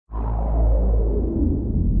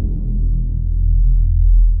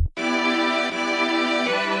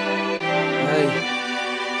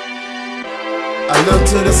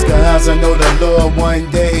to the skies, I know the Lord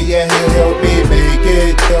one day, yeah, He'll help me make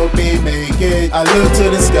it, help me make it. I look to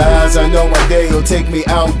the skies, I know one day He'll take me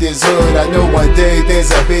out this hood. I know one day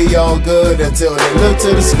things will be all good until they look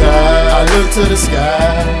to the sky. I look to the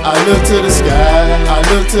sky, I look to the sky, I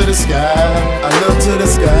look to the sky, I look to the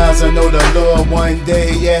skies, I know the Lord one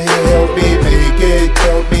day, yeah, He'll help me make it,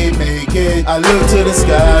 help me make it. I look to the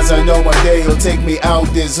skies, I know one day He'll take me out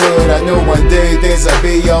this hood. I know one day things will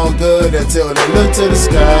be all good until they look to the sky.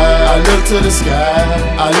 I look to the sky,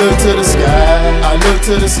 I look to the sky, I look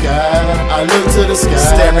to the sky, I look to the sky.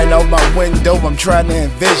 Staring out my window, I'm trying to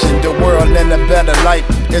envision the world in a better light.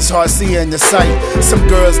 It's hard seeing the sight. Some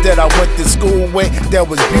girls that I went to school with that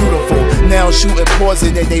was beautiful, now shooting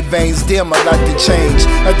poison in their veins. Damn, I like to change.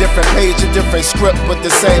 A different page, a different script, but the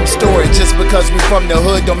same story. Just because we from the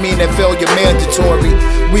hood don't mean that failure mandatory.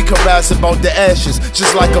 We can rise about the ashes,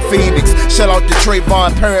 just like a phoenix. Shout out to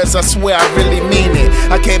TREYVON parents, I swear I really mean it.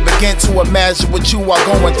 I can't begin to imagine what you are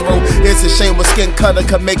going through. It's a shame what skin color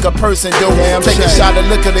can make a person do. Damn, take a shot and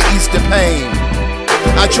look at the Easter pain.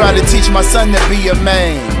 I try to teach my son to be a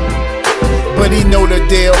man, but he know the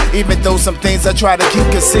deal. Even though some things I try to keep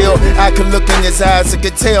concealed, I can look in his eyes and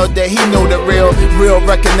can tell that he know the real. Real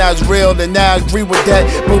recognize real, and I agree with that.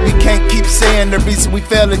 But we can't keep saying the reason we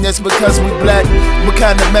failing is because we black. What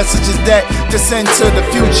kind of message is that to send to the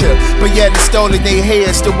future? But yet it's stolen their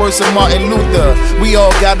heads, the words of Martin Luther. We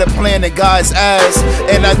all got a plan in God's eyes,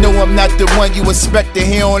 and I know I'm not the one you expect to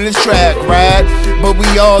hear on this track, right? But we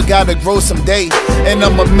all gotta grow someday, and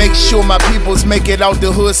I'ma make sure my peoples make it out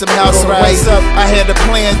the hood somehow, some way. I had a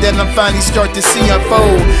plan that I'm finally start to see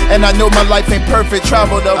unfold, and I know my life ain't perfect.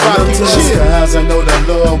 Travel the rocky. I look to the skies, I know the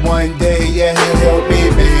Lord one day, yeah, He'll help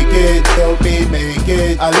me make it, help me make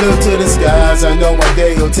it. I look to the skies, I know one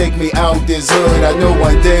day He'll take me out this hood. I know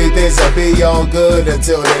one day things will be all good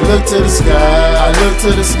until they look to the sky. I look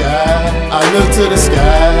to the sky, I look to the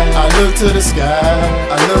sky, I look to the sky,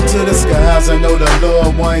 I look to the skies, I know the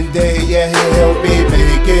Lord one day, yeah, He'll help me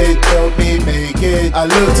make it, help me make it. I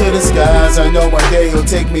look to the skies, I know one day He'll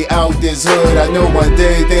take me out this hood. I know one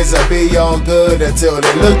day things will be all good until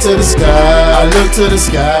they look to the sky. I look to the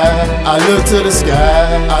sky, I look to the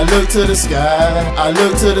sky, I look to the sky, I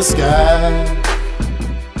look to the sky.